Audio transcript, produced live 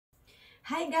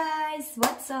Hi guys,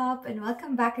 what's up and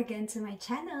welcome back again to my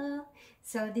channel.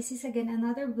 So this is again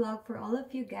another vlog for all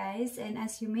of you guys, and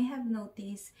as you may have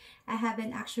noticed, I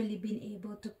haven't actually been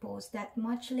able to post that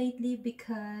much lately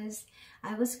because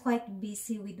I was quite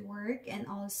busy with work, and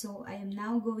also I am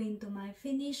now going to my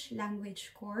Finnish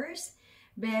language course.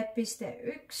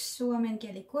 B.1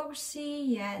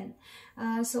 kursi yan.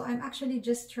 So I'm actually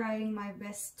just trying my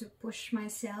best to push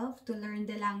myself to learn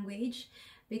the language,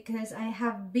 because I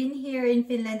have been here in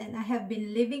Finland and I have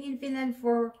been living in Finland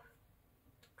for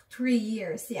 3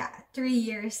 years. Yeah, 3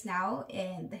 years now,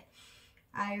 and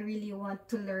I really want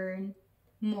to learn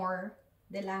more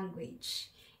the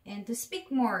language and to speak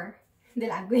more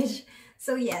the language.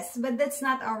 So yes, but that's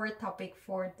not our topic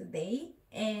for today,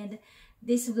 and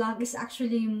this vlog is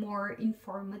actually more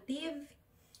informative.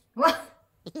 Well,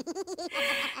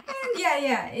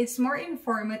 yeah, it's more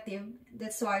informative.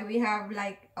 That's why we have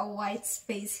like a white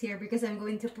space here, because I'm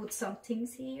going to put some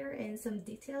things here and some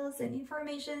details and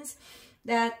informations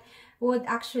that would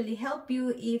actually help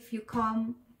you if you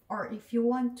come, or if you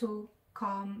want to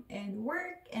come and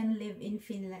work and live in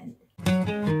Finland.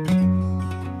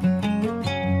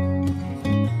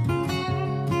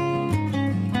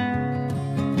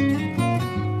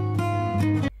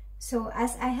 So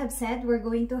as I have said, we're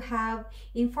going to have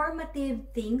informative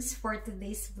things for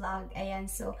today's vlog. Ayan,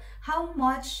 so how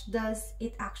much does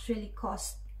it actually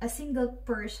cost a single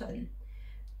person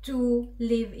to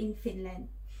live in Finland?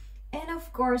 And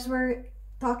of course, we're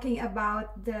talking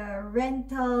about the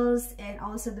rentals and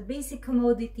also the basic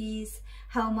commodities,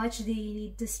 how much do you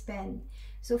need to spend.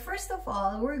 So first of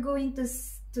all, we're going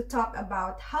to talk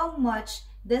about how much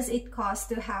does it cost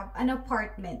to have an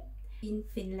apartment in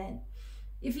Finland.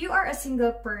 If you are a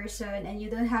single person and you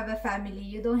don't have a family,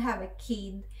 you don't have a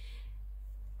kid,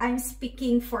 I'm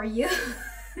speaking for you.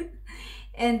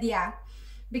 And yeah,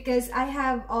 because I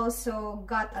have also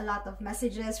got a lot of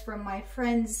messages from my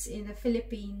friends in the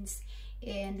Philippines,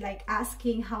 and like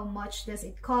asking how much does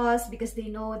it cost, because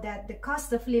they know that the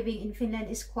cost of living in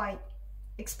Finland is quite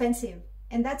expensive.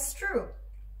 And that's true.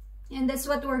 And that's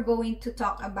what we're going to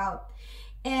talk about.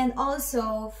 And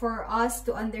also for us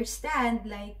to understand,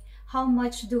 like, how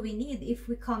much do we need if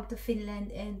we come to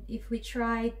Finland and if we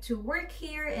try to work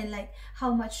here, and like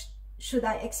how much should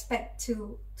I expect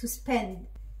to spend.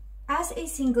 As a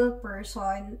single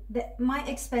person, my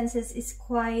expenses is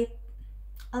quite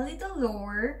a little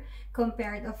lower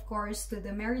compared, of course, to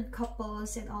the married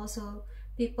couples and also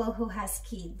people who has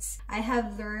kids. I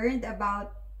have learned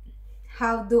about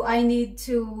how do I need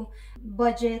to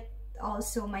budget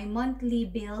also my monthly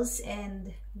bills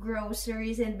and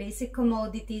groceries and basic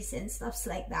commodities and stuffs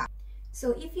like that.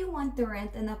 So if you want to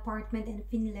rent an apartment in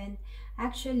Finland,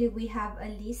 actually we have a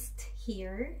list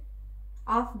here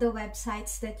of the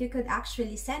websites that you could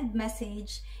actually send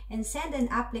message and send an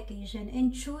application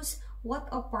and choose what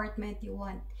apartment you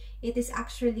want. It is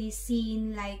actually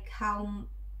seen like how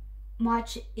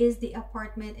much is the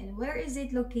apartment and where is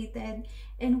it located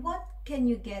and what can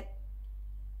you get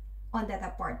on that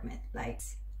apartment, like.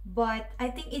 But I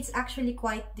think it's actually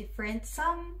quite different,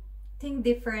 something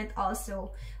different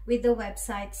also with the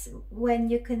websites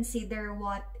when you consider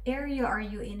what area are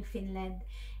you in Finland.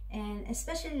 And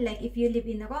especially like if you live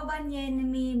in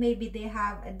Rovaniemi, maybe they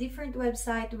have a different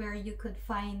website where you could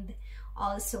find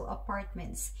also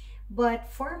apartments. But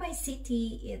for my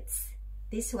city, it's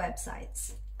these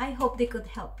websites. I hope they could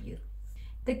help you.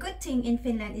 The good thing in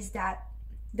Finland is that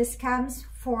the scams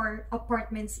for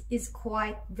apartments is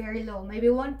quite very low, maybe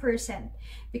 1%,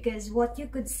 because what you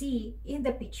could see in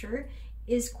the picture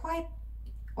is quite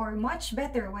or much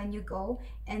better when you go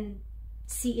and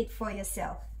see it for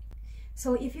yourself.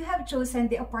 So if you have chosen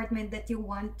the apartment that you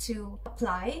want to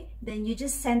apply, then you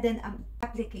just send an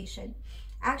application.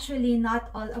 Actually,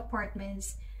 not all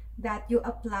apartments that you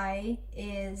apply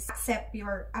is accept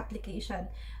your application,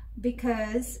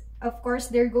 because of course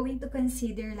they're going to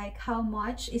consider like how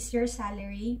much is your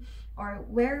salary or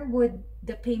where would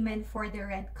the payment for the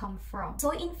rent come from.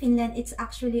 So in Finland, it's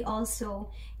actually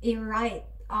also a right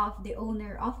of the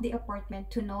owner of the apartment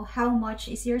to know how much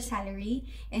is your salary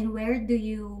and where do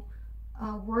you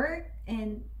work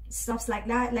and stuff like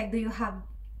that. Like, do you have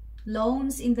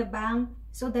loans in the bank,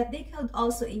 so that they could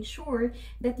also ensure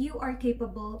that you are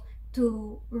capable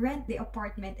to rent the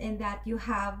apartment and that you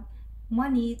have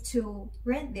money to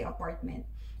rent the apartment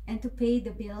and to pay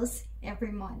the bills every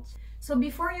month. So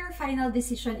before your final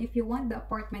decision if you want the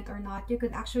apartment or not, you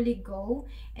could actually go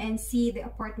and see the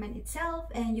apartment itself,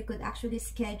 and you could actually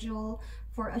schedule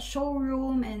for a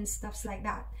showroom and stuffs like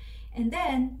that. And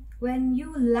then when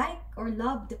you like or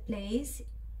love the place,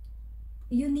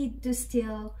 you need to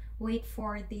still wait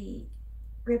for the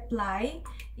reply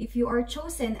if you are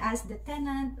chosen as the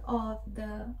tenant of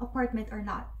the apartment or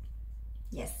not.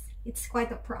 Yes, it's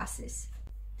quite a process.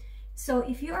 So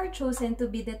if you are chosen to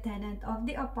be the tenant of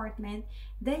the apartment,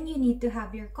 then you need to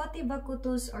have your Kote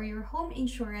Bakutus or your home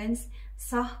insurance,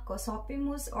 Sah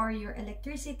Kosopimus or your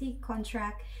electricity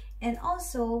contract, and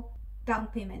also down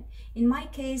payment. In my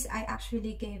case, I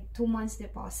actually gave 2 months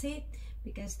deposit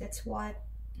because that's what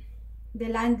the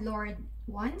landlord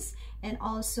wants, and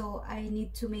also I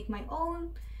need to make my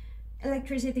own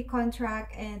electricity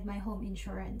contract and my home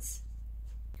insurance.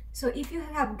 So if you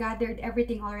have gathered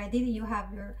everything already, you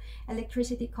have your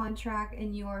electricity contract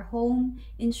and your home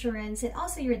insurance and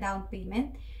also your down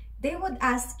payment, they would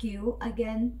ask you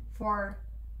again for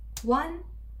one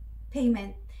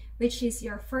payment, which is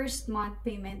your first month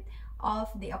payment of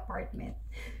the apartment.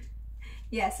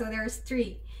 Yeah, so there's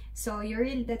 3. So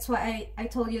that's why I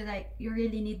told you that you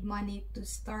really need money to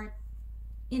start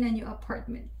in a new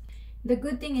apartment. The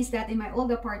good thing is that in my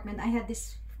old apartment, I had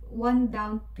this one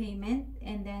down payment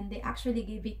and then they actually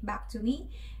gave it back to me.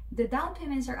 The down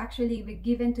payments are actually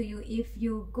given to you if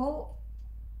you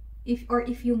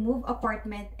move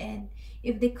apartment, and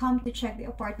if they come to check the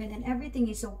apartment and everything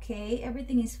is okay,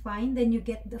 everything is fine, then you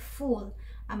get the full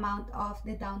amount of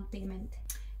the down payment.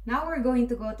 Now we're going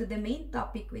to go to the main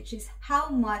topic, which is how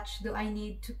much do I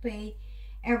need to pay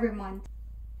every month.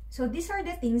 So these are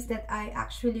the things that I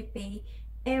actually pay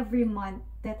every month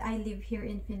that I live here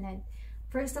in Finland.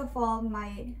 First of all,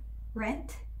 my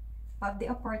rent of the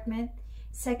apartment.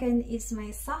 Second is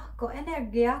my Sahko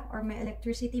Energia or my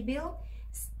electricity bill.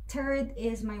 Third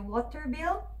is my water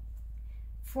bill.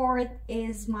 Fourth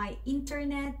is my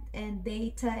internet and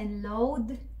data and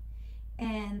load.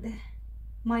 And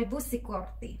my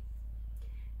busikorti.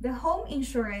 The home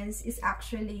insurance is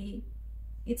actually,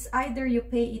 it's either you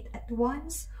pay it at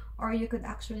once or you could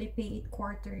actually pay it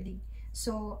quarterly.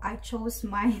 So I chose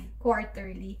mine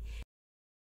quarterly.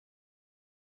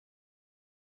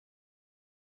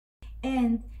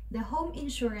 And the home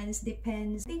insurance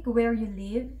depends, I think, where you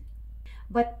live.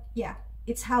 But yeah,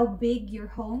 it's how big your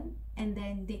home, and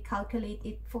then they calculate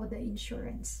it for the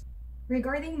insurance.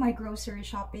 Regarding my grocery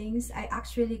shoppings, I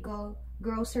actually go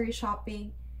grocery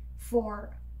shopping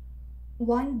for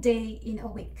 1 day in a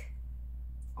week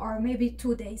or maybe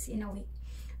 2 days in a week.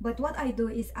 But what I do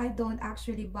is I don't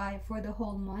actually buy for the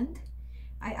whole month.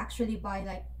 I actually buy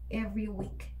like every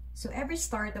week. So every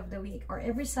start of the week or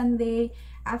every Sunday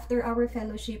after our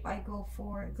fellowship, I go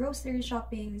for grocery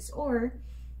shoppings, or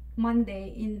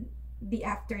Monday in the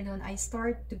afternoon, I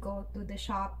start to go to the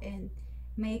shop and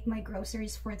make my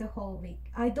groceries for the whole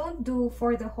week. I don't do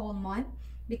for the whole month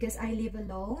because I live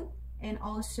alone, and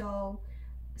also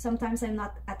sometimes I'm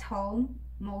not at home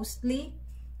mostly,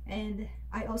 and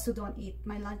I also don't eat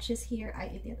my lunches here.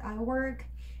 I eat it at work,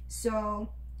 so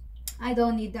I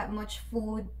don't need that much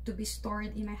food to be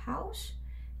stored in my house.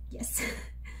 Yes.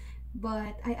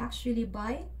 But I actually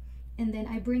buy and then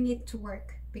I bring it to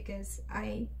work because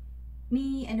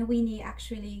me and Winnie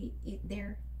actually eat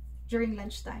there during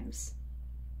lunch times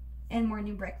and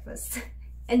morning breakfast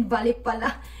and balik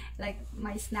pala, like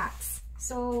my snacks.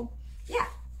 So yeah,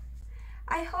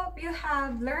 I hope you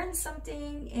have learned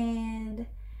something, and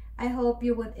I hope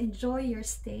you would enjoy your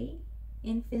stay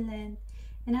in Finland.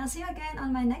 And I'll see you again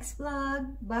on my next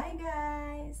vlog. Bye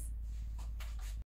guys!